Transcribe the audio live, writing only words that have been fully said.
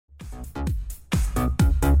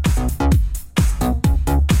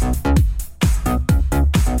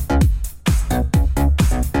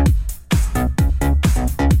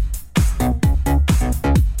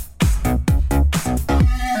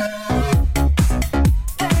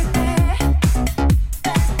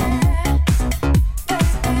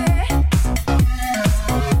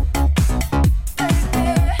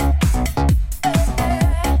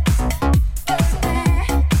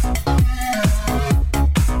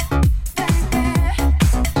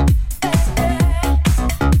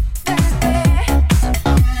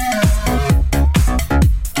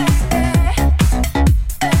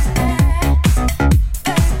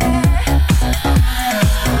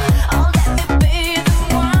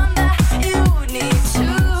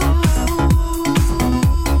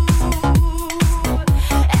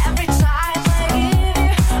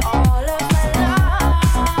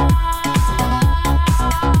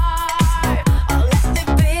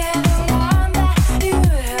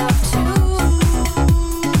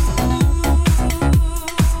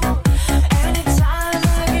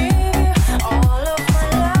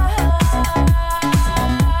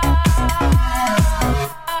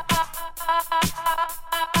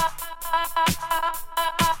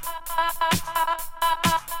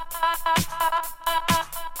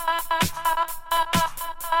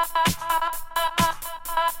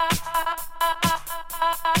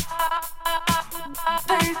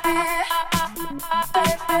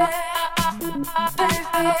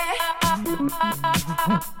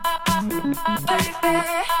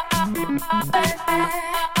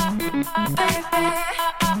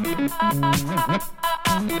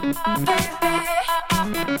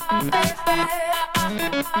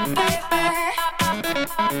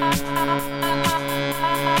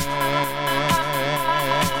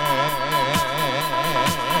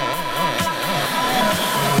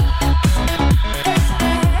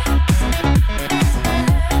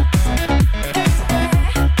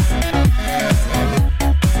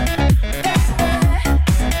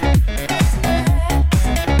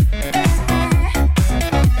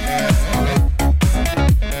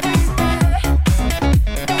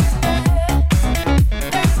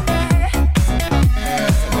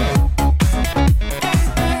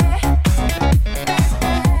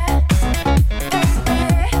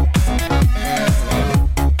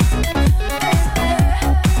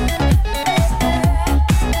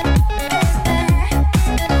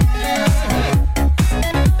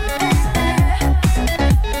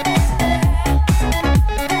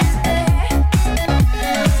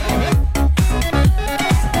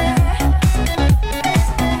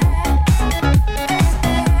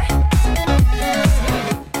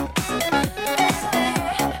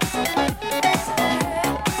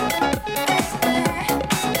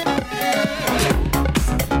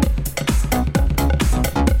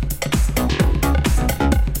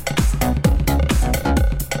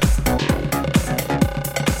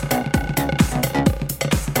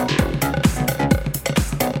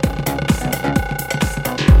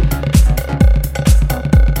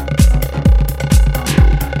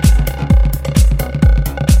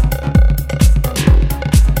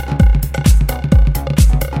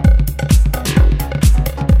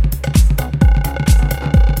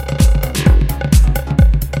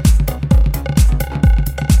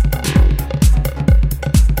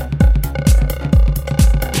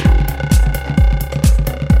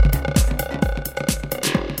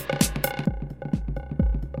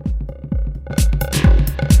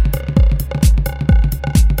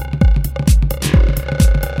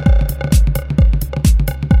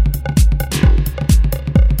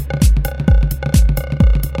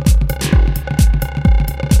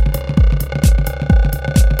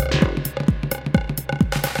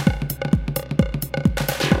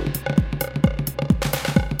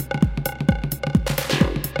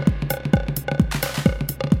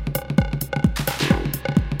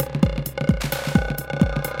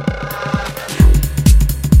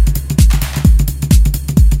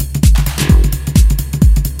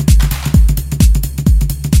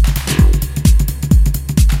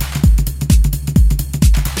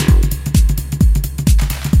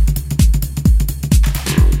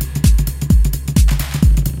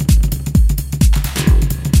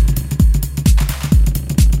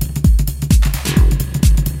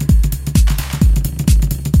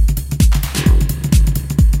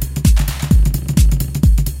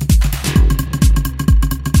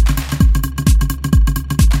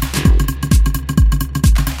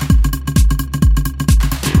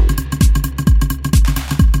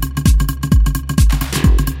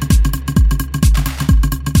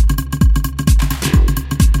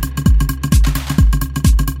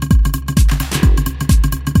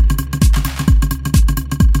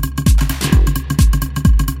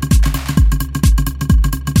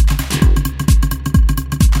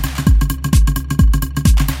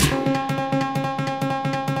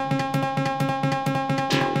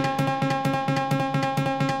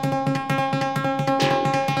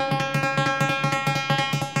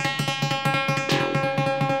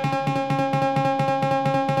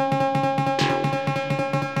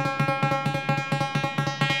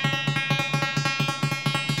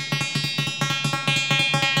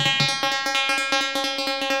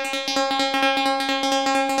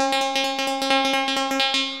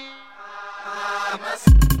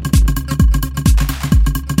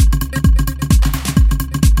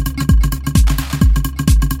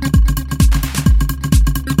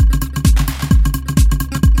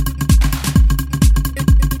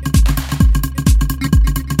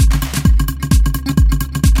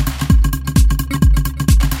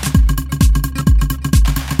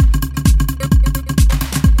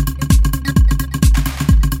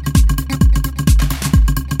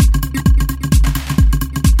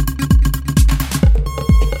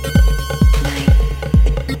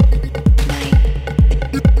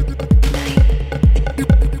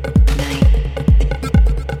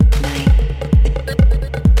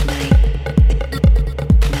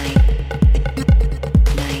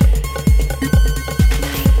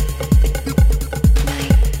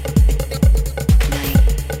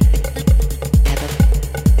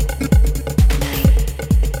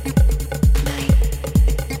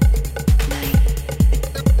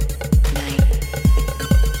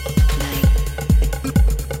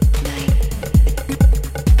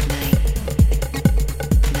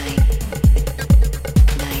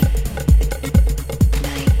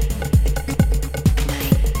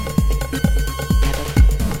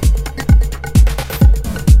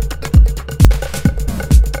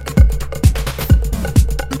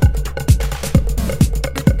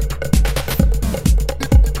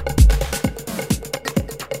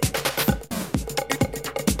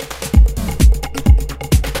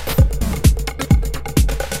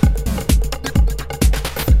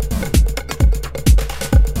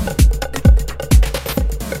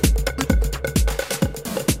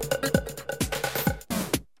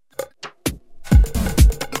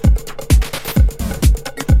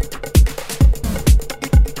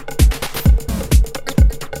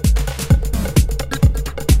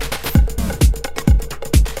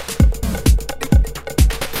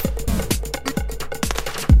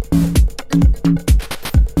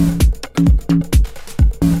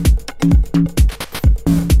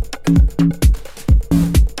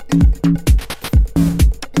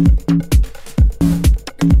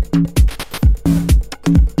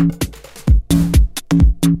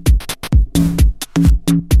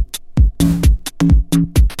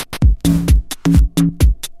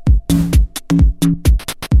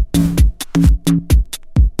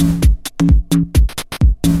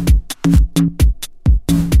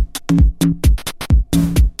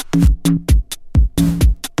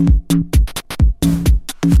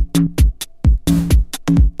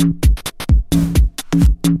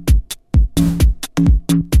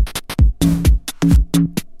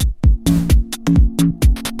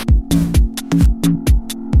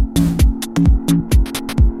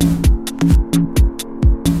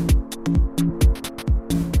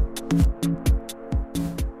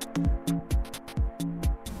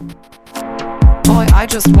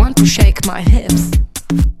just want to shake my hips.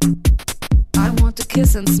 I want to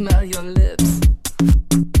kiss and smell your lips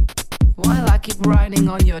while I keep riding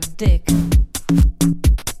on your dick.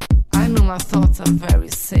 I know my thoughts are very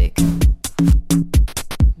sick.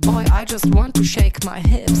 Boy, I just want to shake my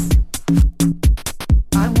hips.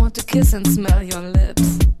 I want to kiss and smell your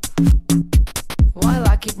lips while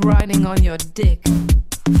I keep riding on your dick.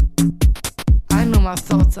 I know my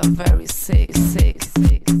thoughts are very sick, sick,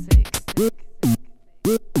 sick, sick, sick.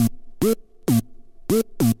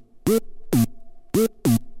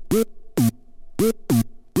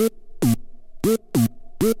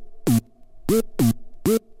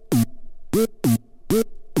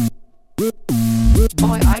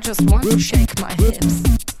 Boy, I just want to shake my hips.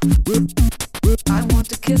 I want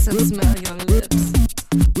to kiss and smell your lips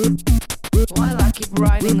while I keep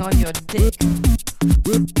riding on your dick.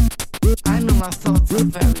 I know my thoughts are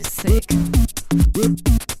very sick.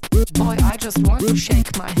 Boy, I just want to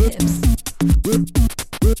shake my hips.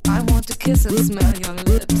 I want to kiss and smell your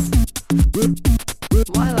lips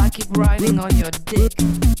while I keep riding on your dick.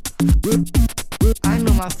 I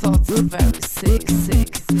know my thoughts are very sick,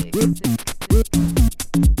 sick, sick, sick.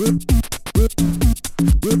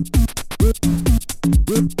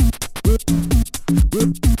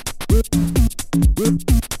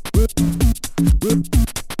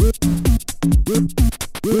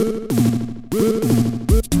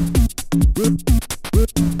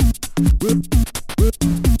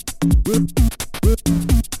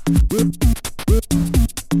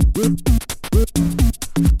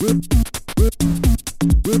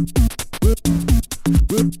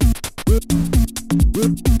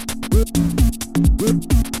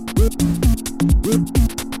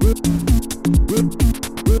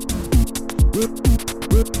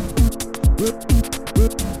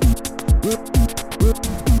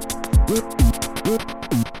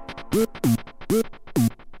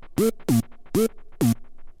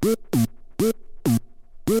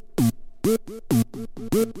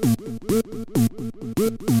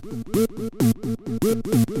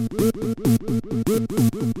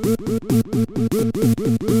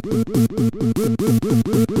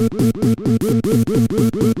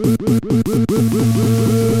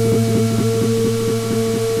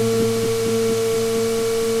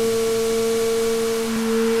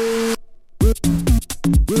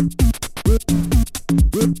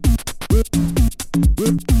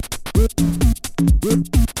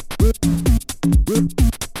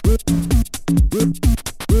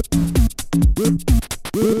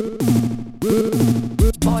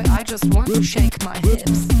 Boy, I just want to shake my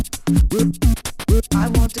hips. I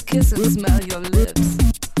want to kiss and smell your lips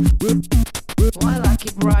while I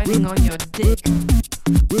keep riding on your dick.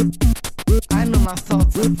 I know my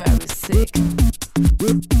thoughts are very sick.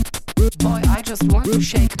 Boy, I just want to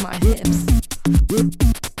shake my hips.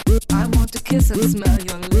 I want to kiss and smell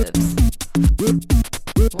your lips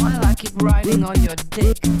while I keep riding on your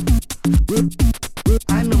dick.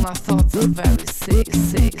 I know my thoughts are very sick,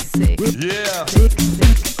 sick, sick. Yeah. Sick,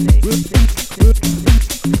 sick, sick, sick, sick,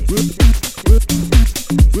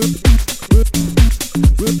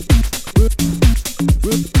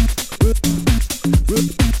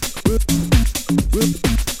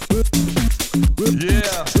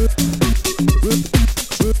 Yeah.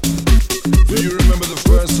 Do you remember the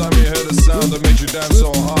first time you heard a sound that made you dance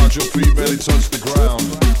so hard your feet barely touched the ground?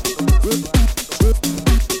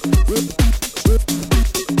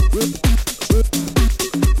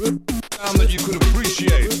 Sound that you could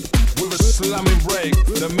appreciate with a slamming break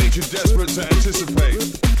that made you desperate to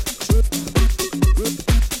anticipate.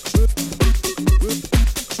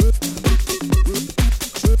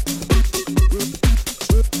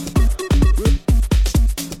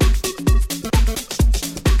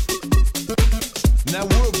 Now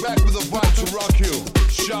we're back with a vibe to rock you,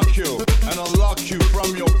 shock you, and unlock you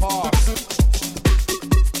from your past.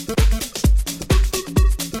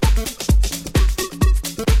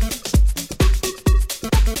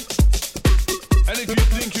 And if you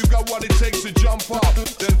think you got what it takes to jump up,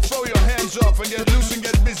 then throw your hands up and get loose and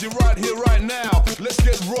get busy right here, right now. Let's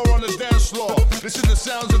get raw on the dance floor. This is the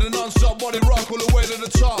sounds of the non-stop body rock all the way to the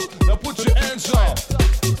top. Now put your hands up.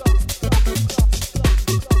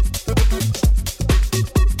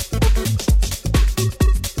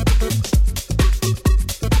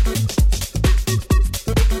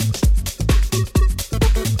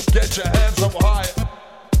 Get your hands up high.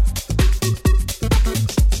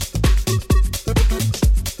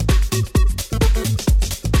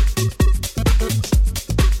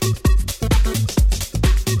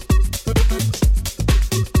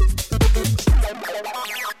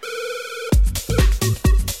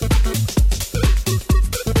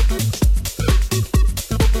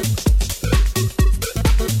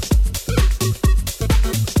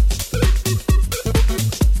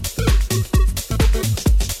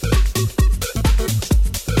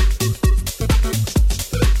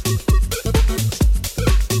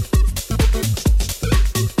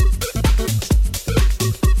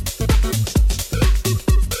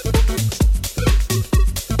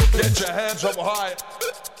 your hands up high.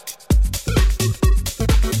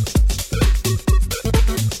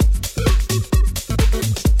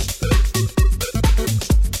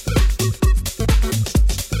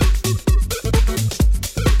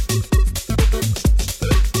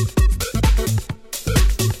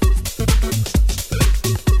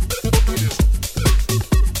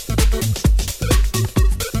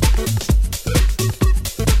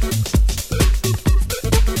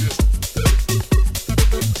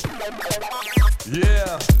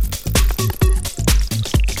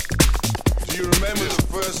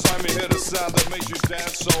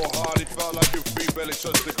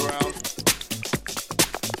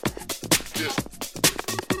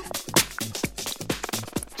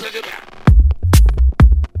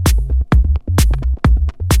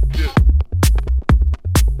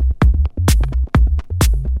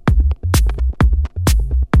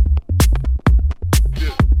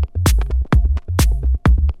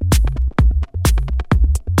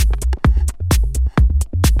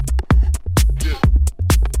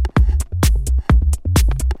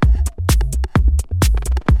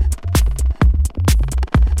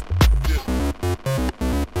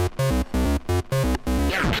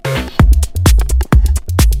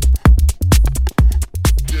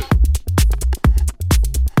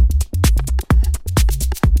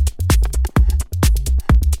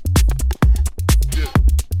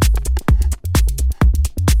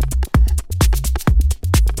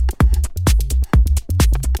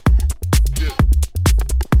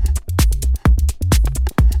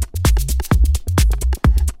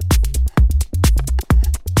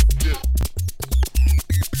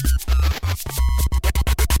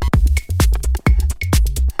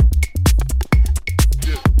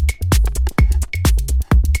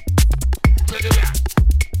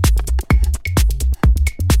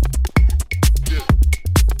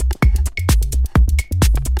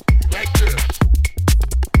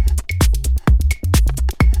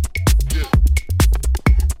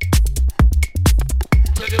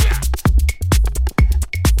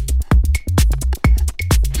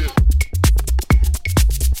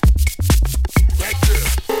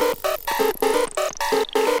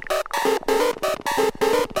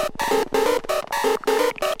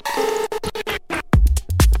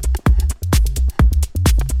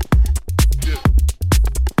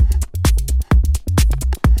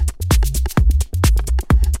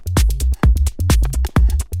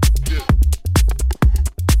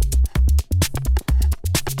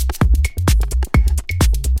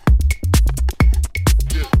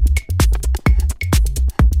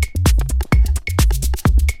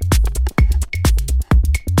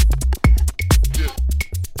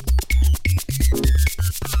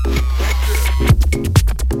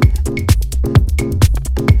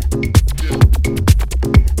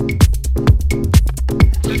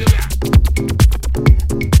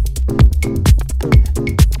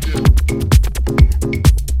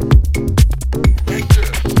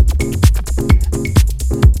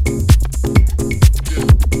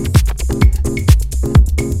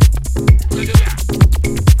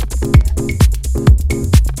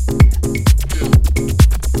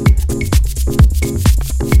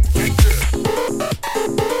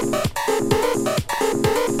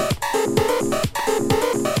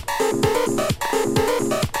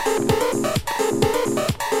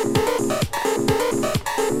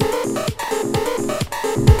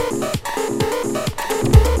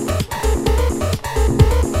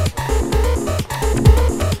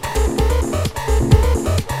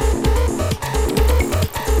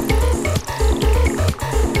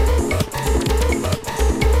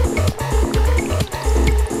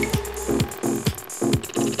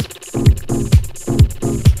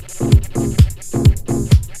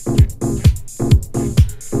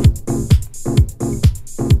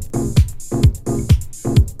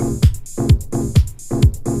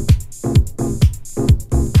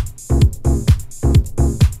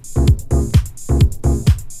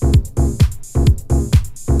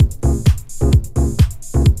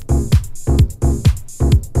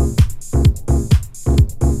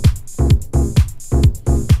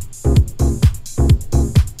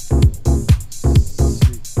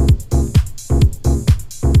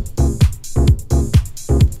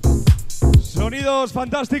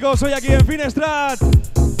 Fantásticos hoy aquí en Finestrat.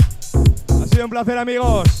 Ha sido un placer,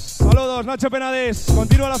 amigos. Saludos, Nacho Penades.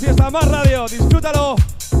 Continúa la fiesta, más radio, disfrútalo.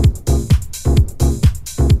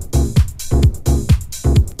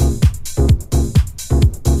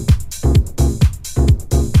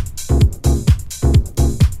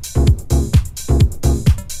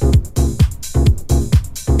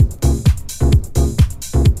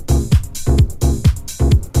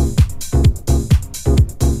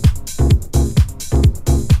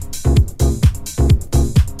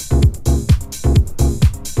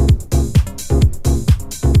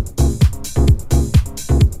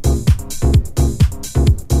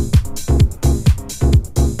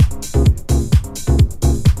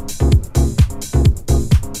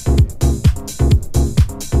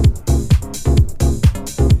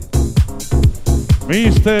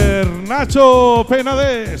 Mr. Nacho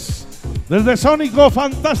Penades, desde Sónico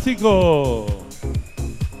Fantástico.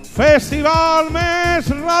 Festival Més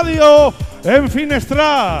Radio en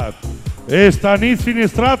Finestrat. Esta nit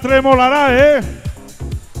Finestrat tremolarà,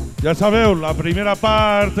 Ja sabeu, la primera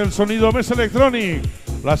part el sonido més electrònic,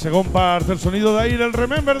 la segona part el sonido d'ahir, el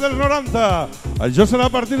Remember dels 90. Això serà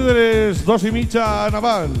a partir de les 2:30 en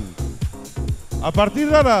avant. A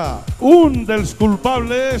partir d'ara, un dels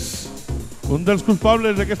culpables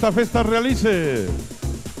d'aquesta festa es realitza.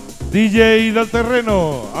 DJ del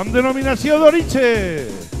terreno, amb denominació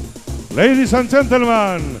d'origen. Ladies and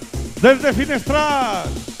gentlemen, des de Finestrat,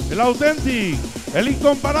 l'autèntic,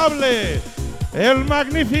 l'incomparable, el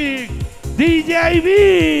magnífic DJ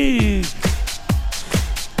Vic.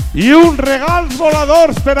 I uns regals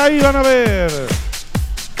voladors per ahir van haver.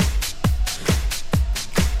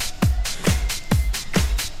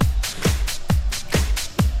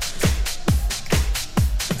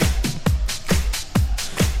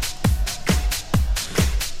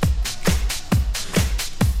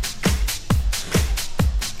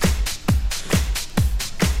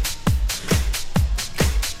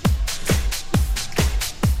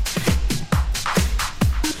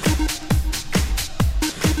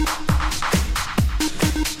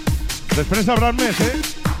 Després sabran més,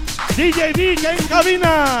 DJ Vic en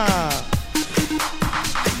cabina!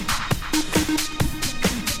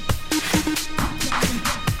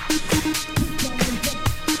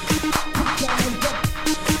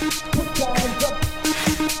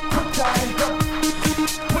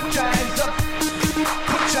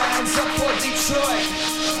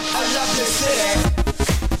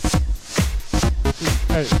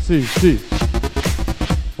 Sí.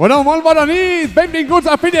 Bueno, molt bona nit, benvinguts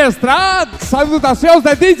a Finestrat, salutacions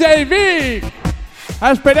de DJ Vic.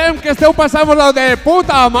 Esperem que esteu passant-vos-ho de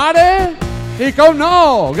puta mare i, com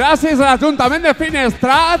no, gràcies a l'Ajuntament de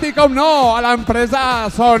Finestrat i, com no, a l'empresa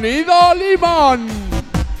Sonido Limón.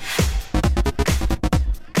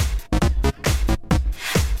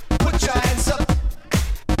 Put your hands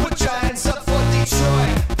up for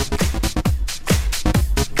Detroit.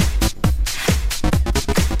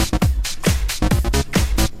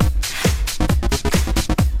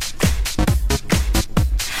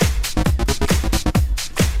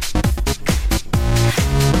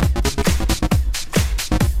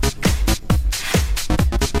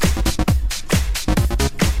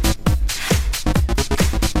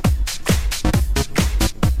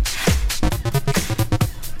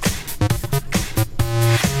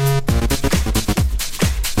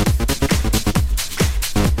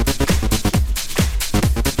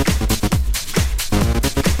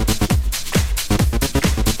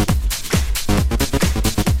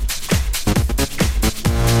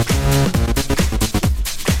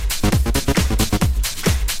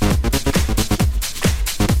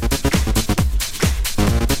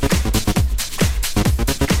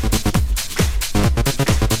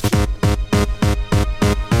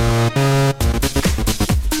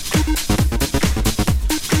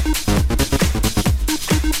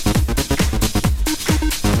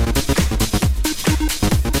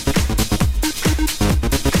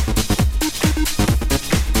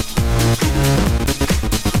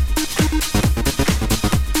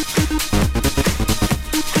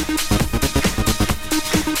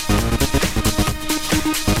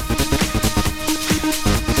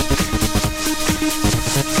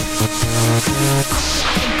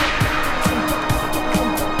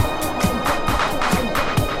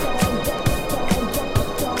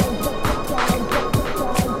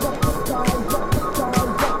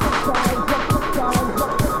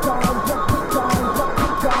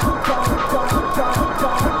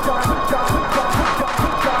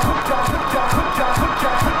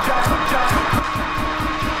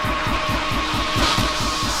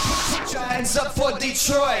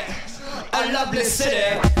 Detroit, a lovely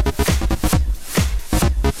city. Put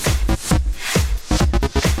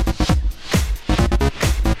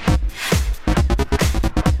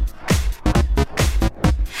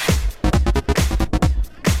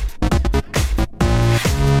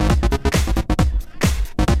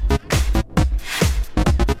your hands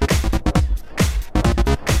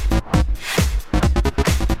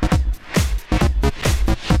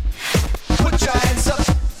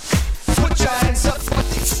up for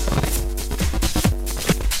Detroit.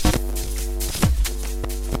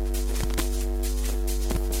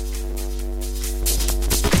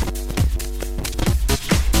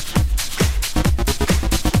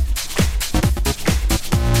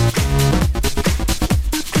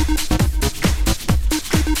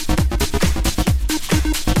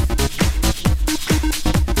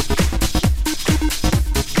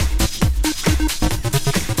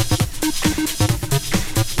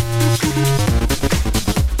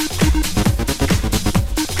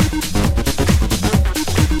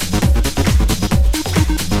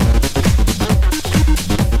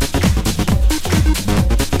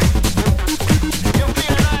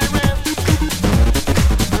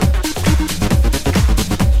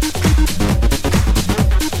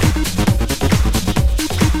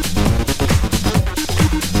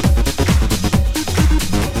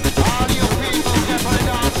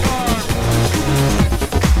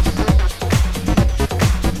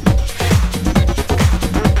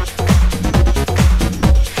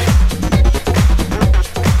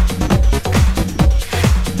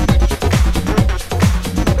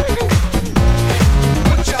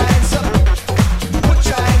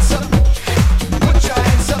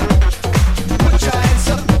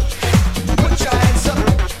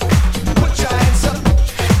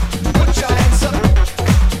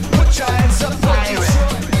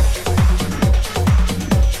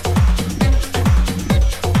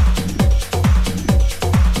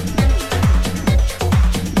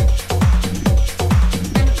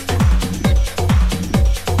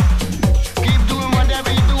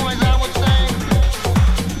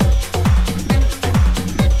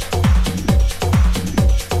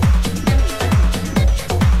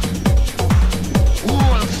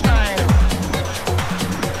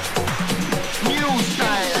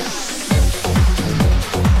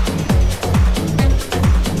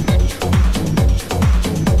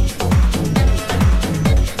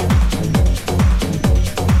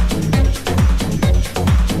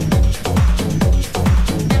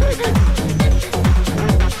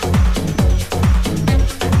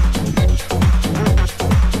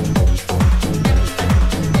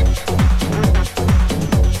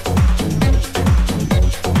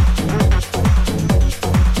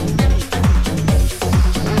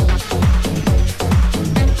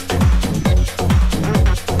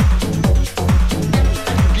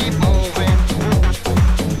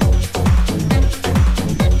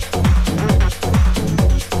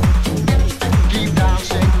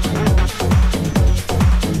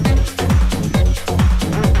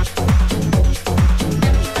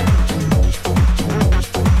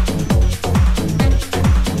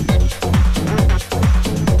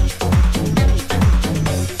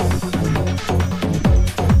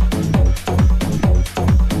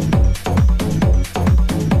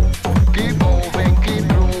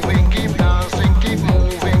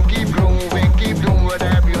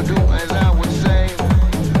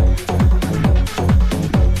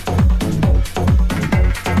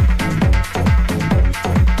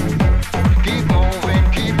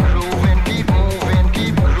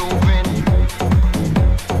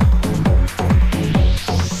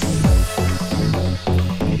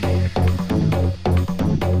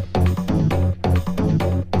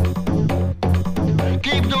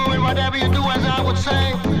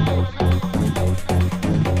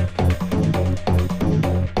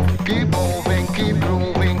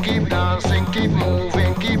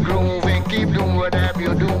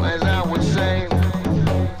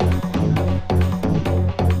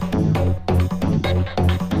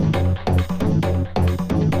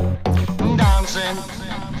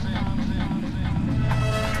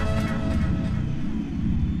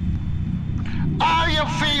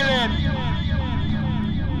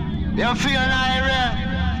 You feel irate?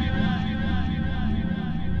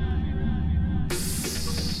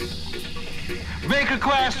 Make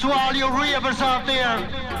requests to all you ravers out there.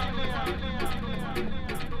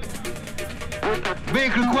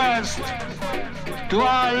 Make requests to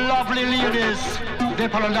all lovely ladies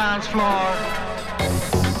dip on the dance floor.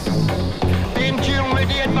 In tune with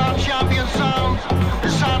the advanced champion sound, the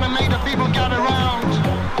sound that make the people gather round.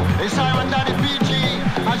 It's Simon Daddy PG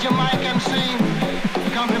as your mic MC.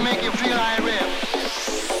 Come to make you feel irate.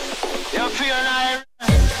 You feel irate?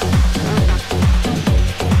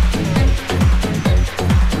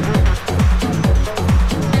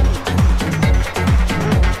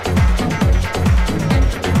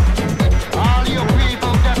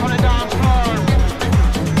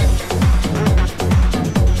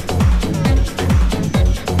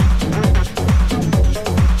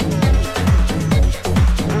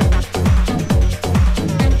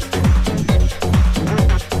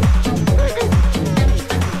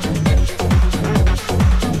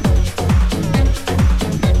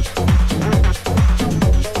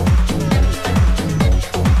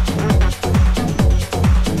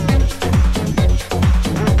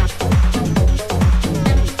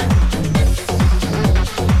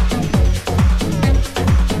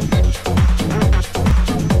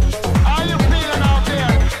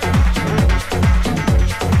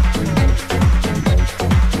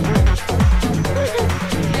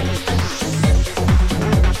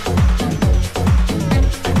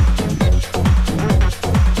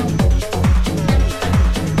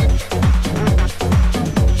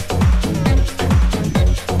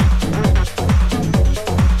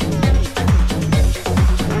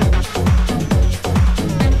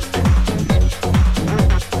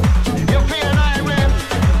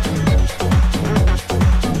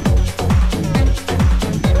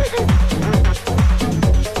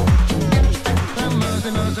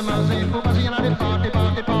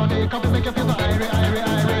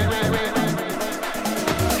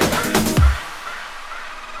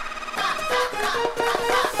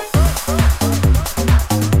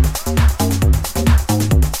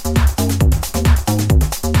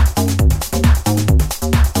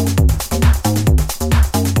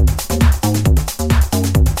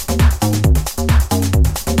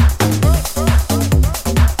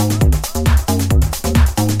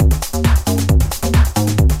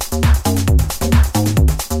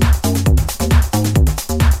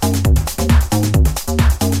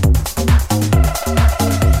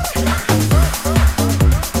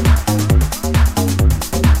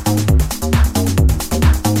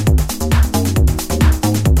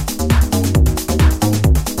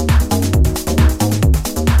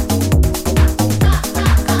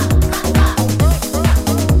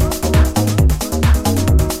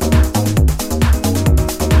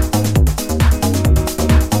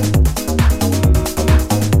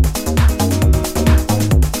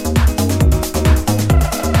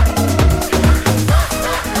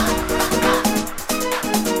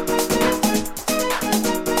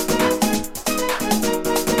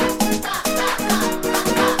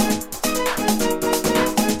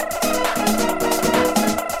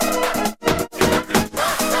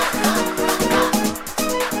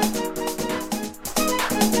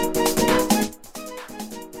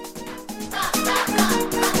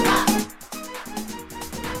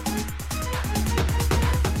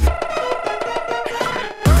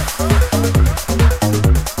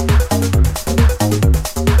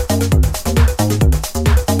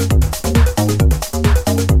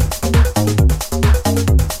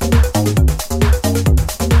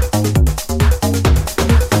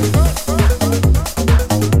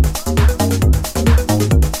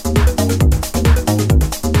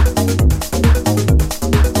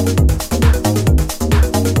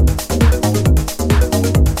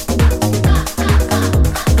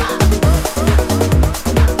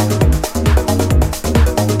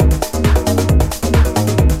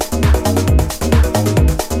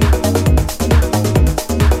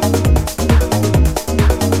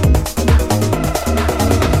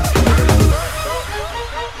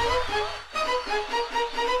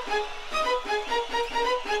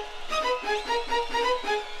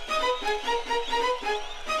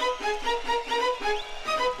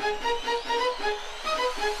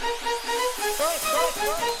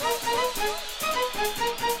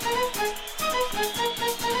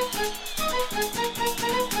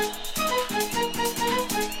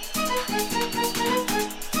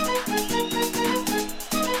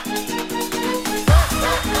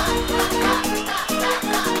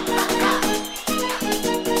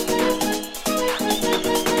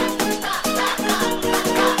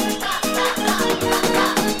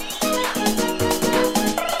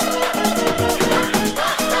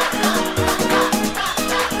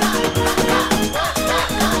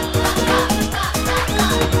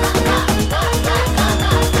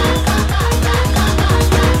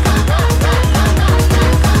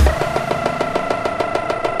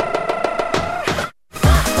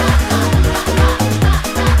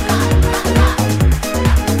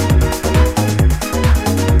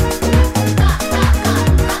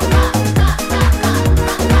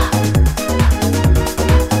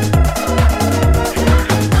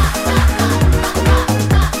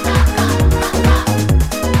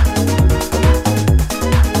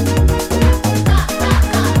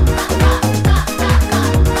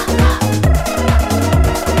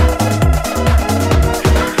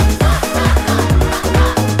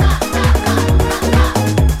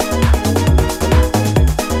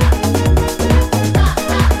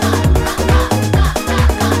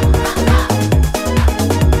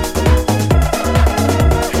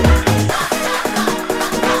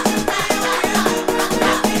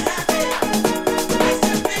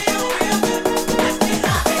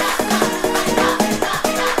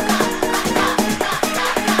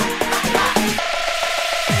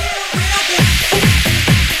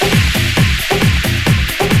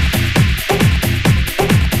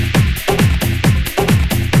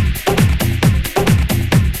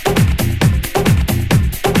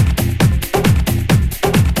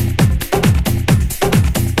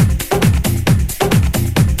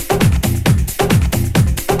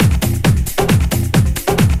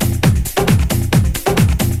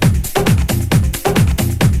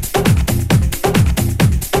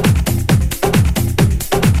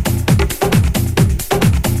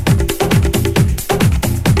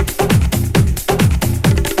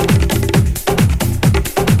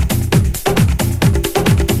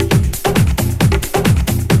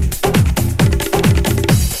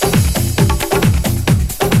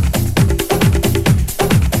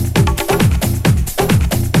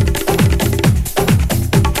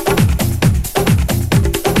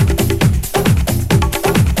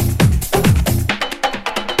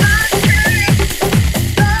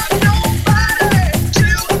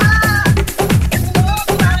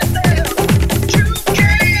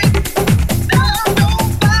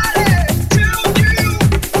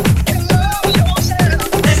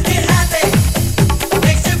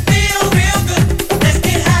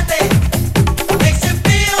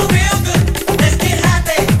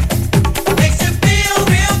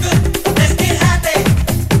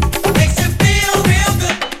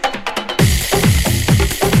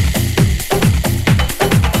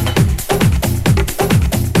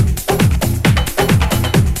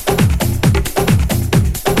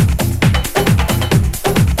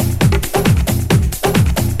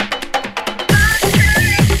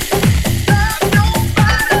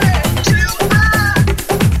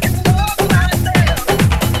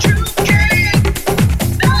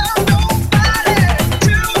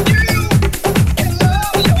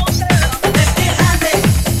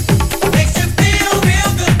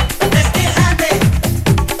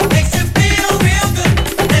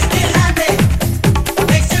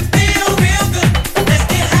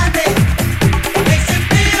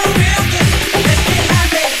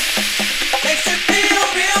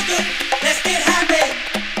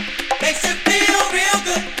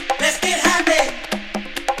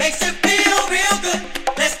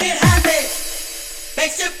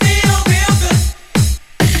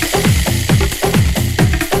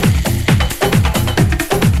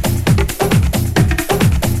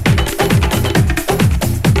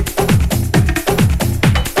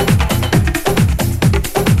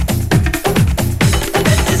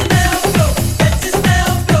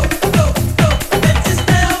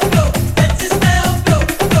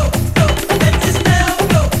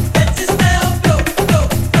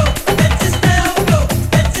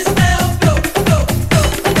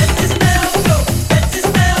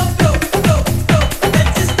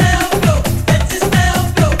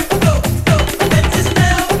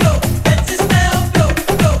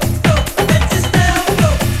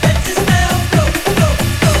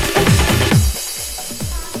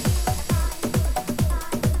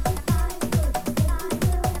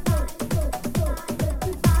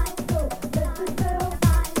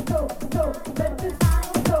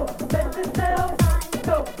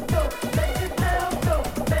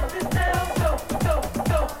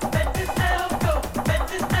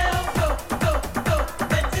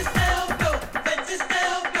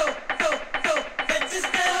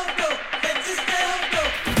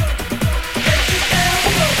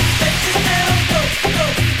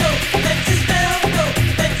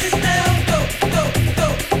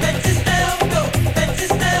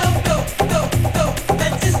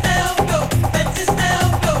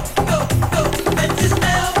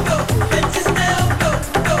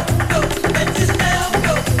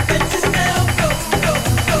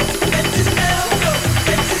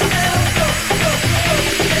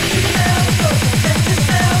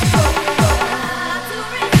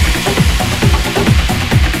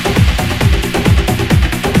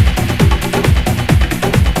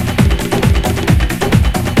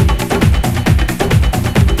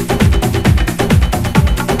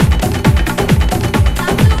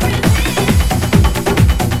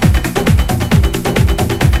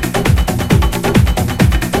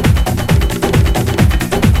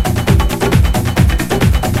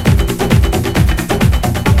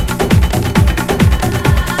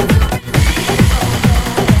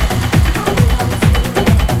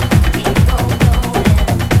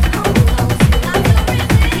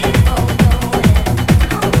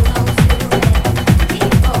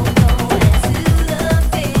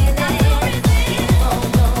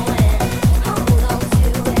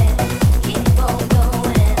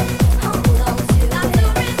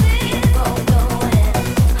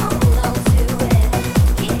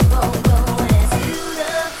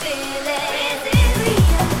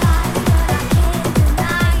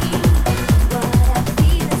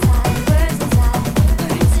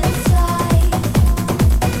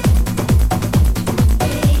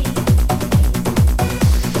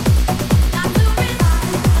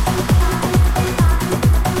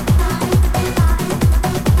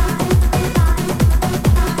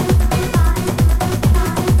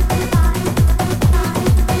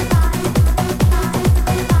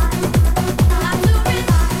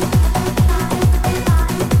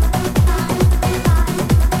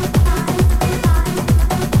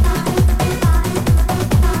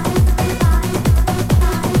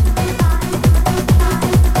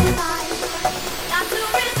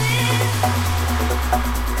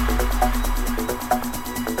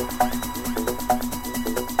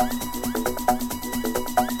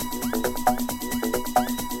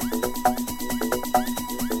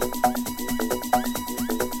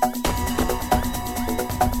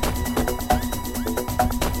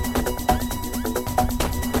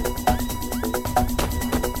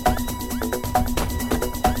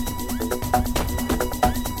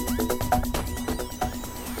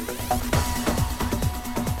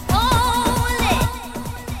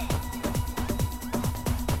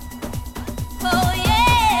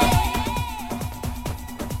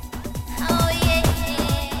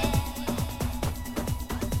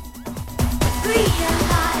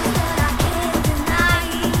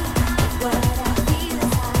 What I feel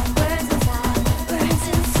inside, burns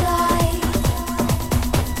inside.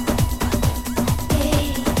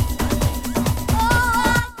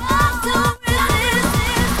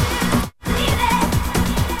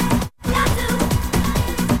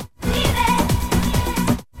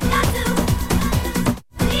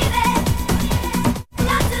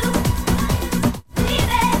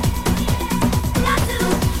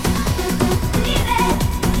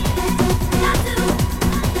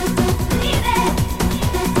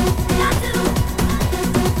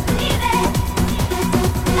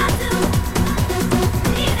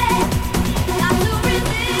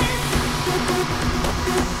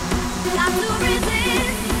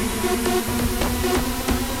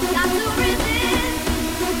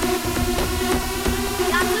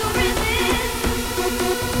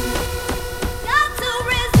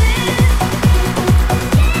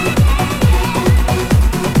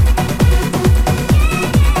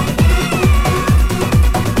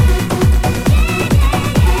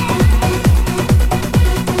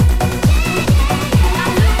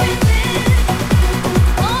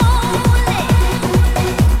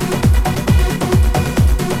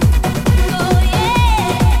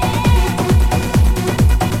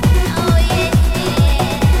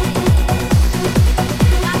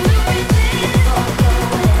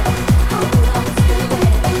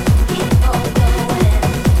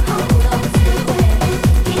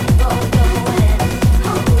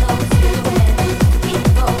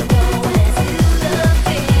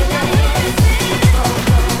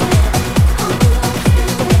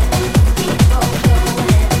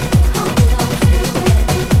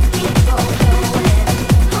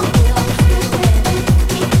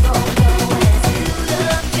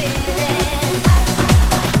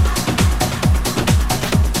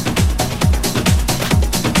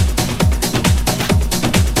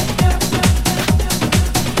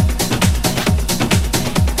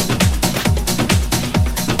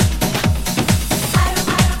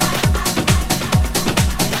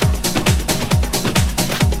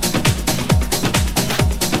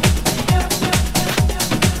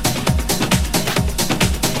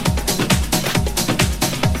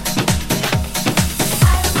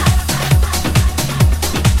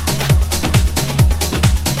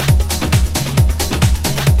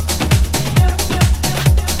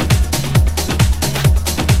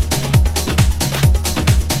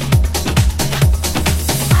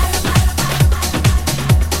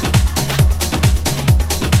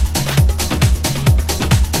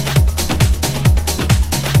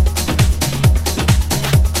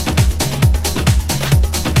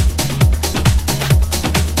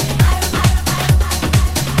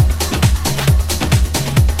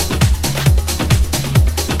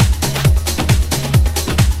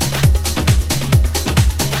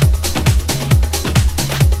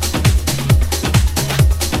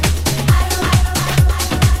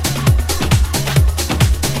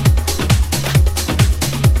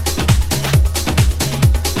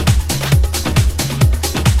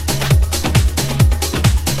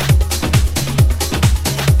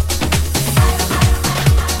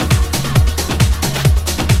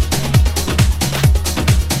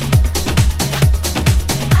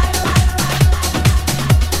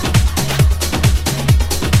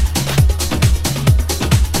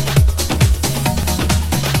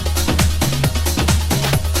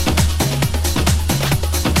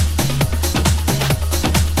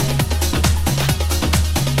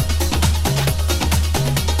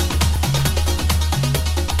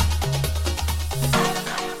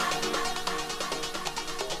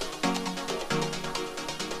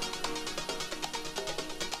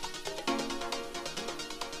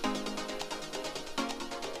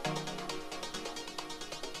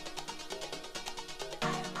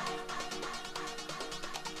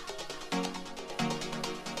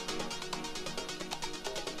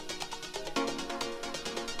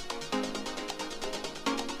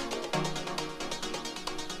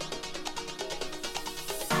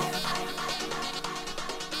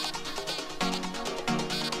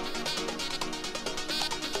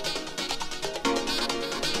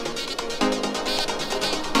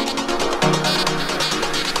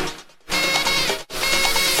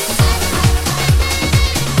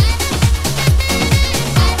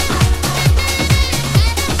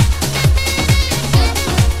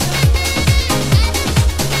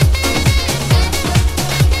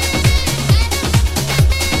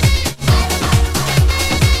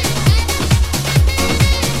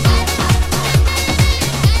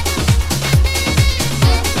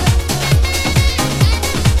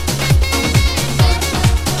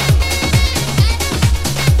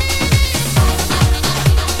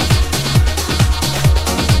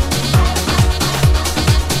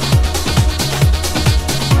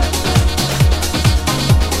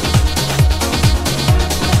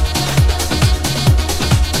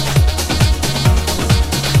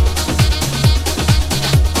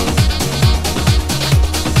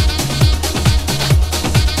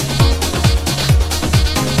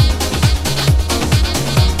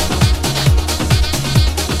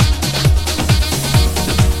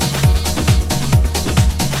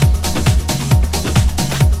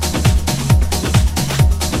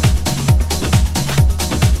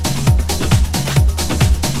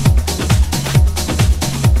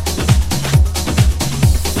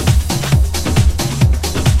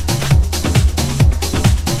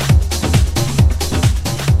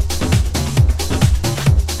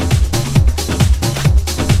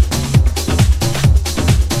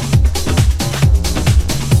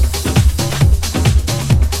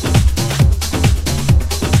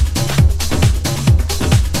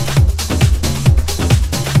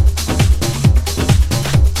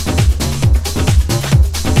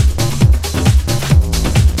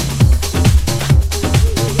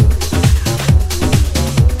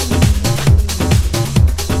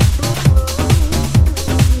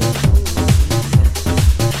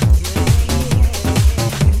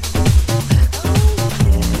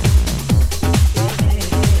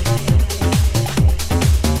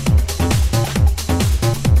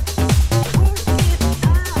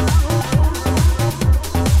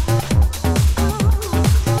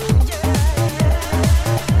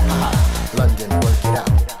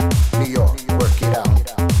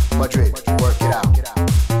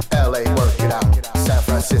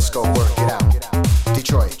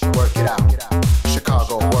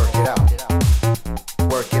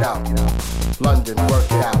 work it out. London, work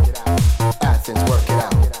it out. Athens, work it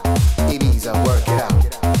out. Ibiza, work it out.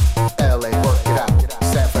 LA, work it out.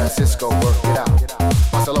 San Francisco, work it out.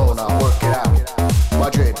 Barcelona, work it out.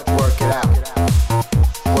 Madrid, work it out.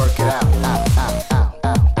 Work it out.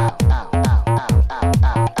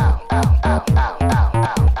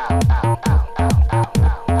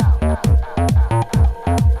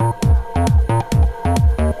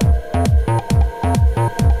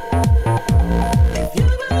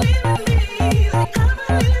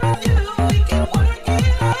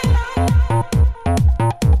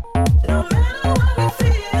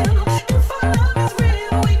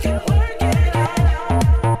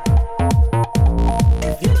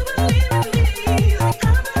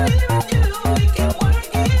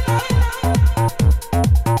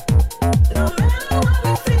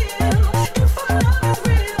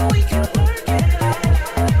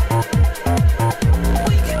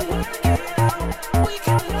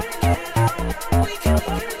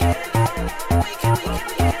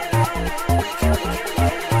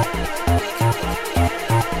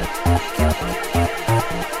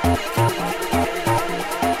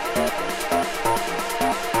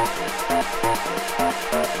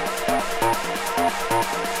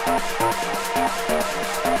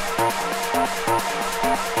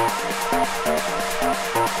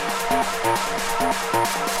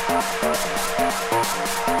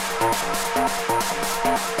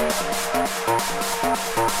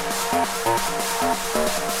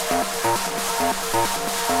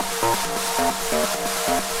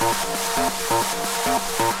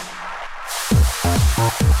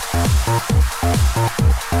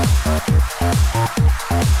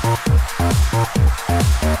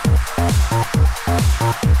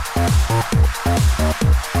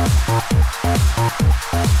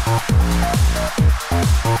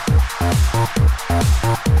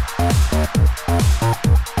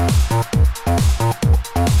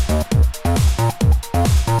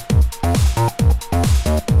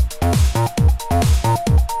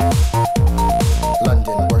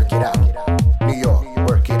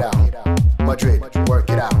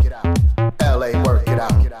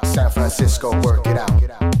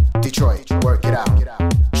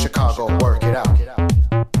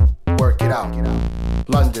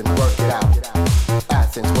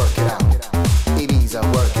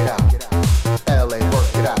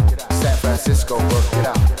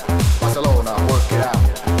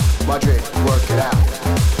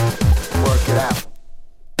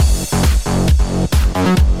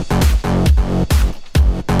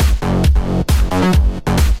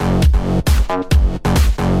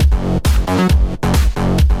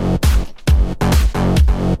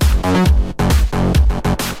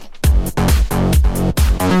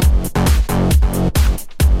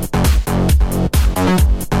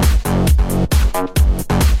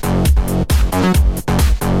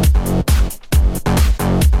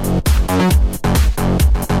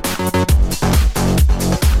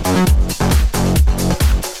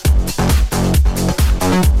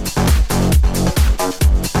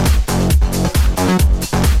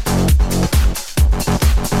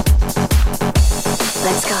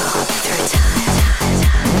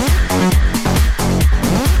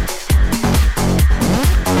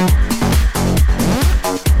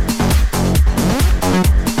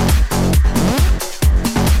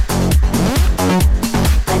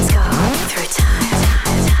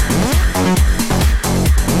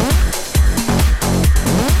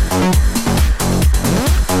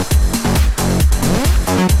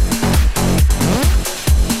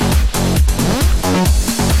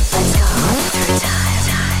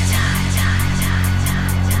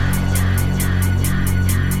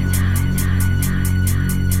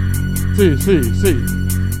 Sí.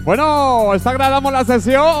 Bueno, està agradant molt la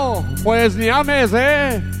sessió? Pues n'hi ha més,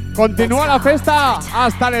 Continua la festa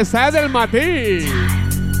hasta les 7 del matí.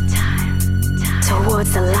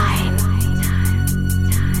 Towards the line.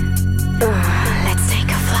 Let's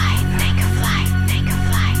take a flight.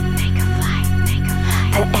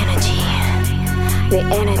 The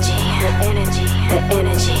energy.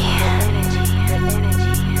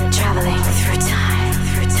 Traveling through time.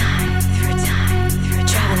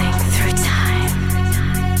 Traveling through time.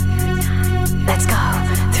 Let's go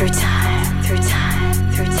through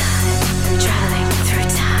time. Traveling through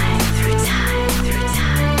time.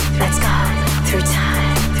 Let's go through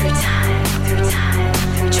time.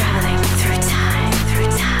 Traveling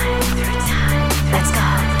through time. Let's go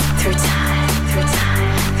through time.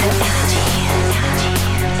 The energy.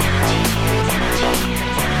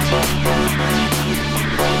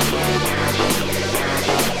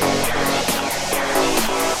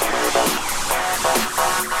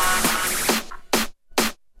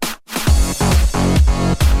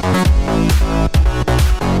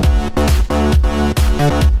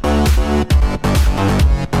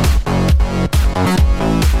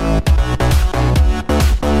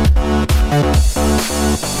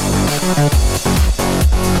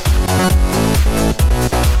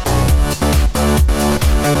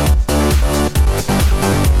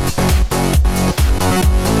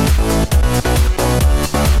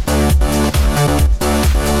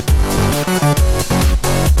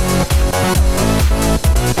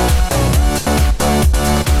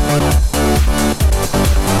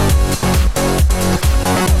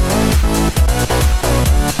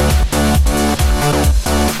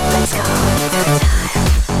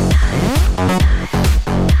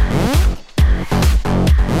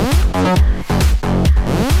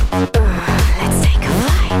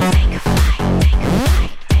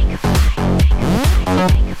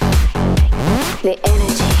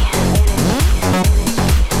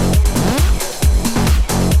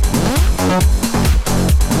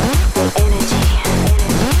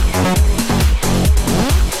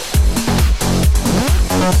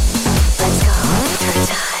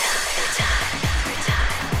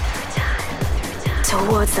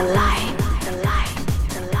 towards the light.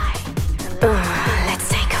 Let's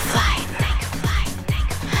take a flight.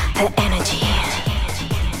 The energy.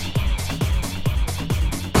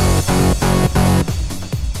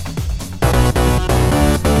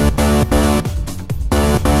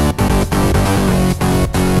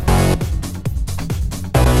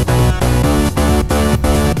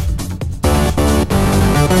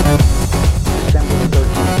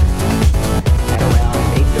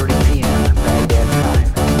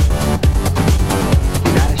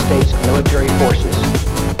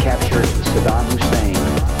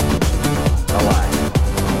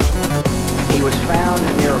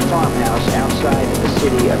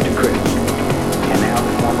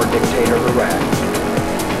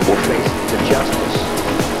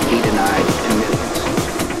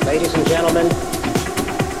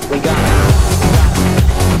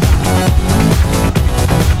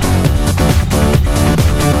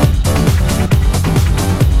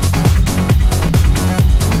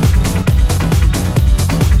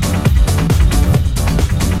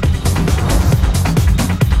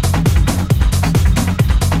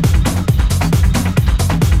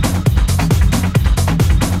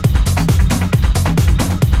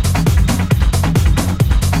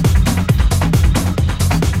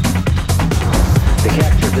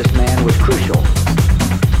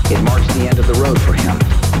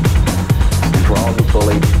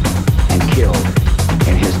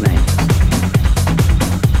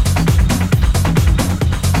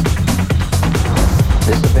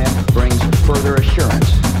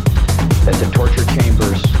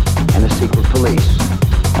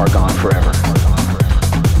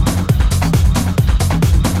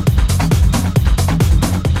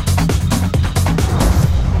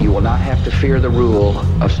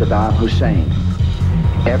 Saddam Hussein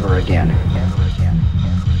ever again.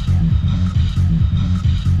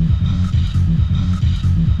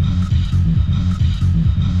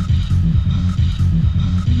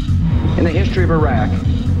 In the history of Iraq,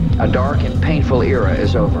 a dark and painful era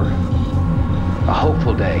is over. A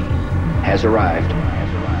hopeful day has arrived.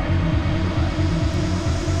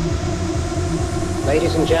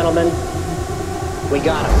 Ladies and gentlemen, we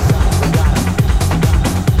got him.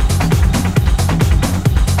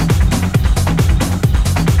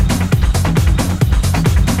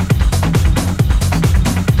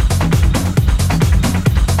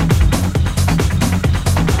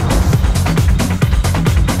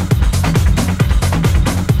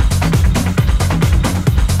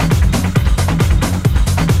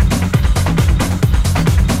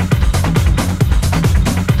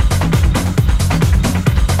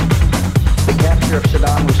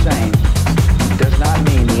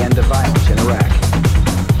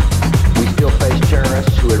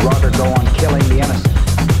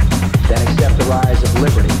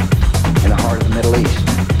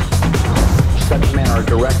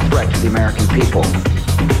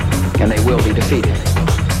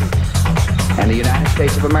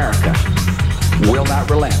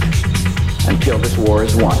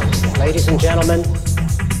 Ladies and gentlemen,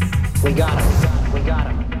 we got him. We got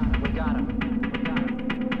him. We got him.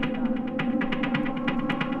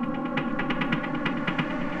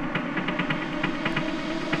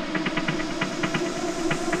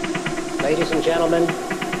 Ladies and gentlemen,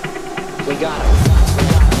 we got him.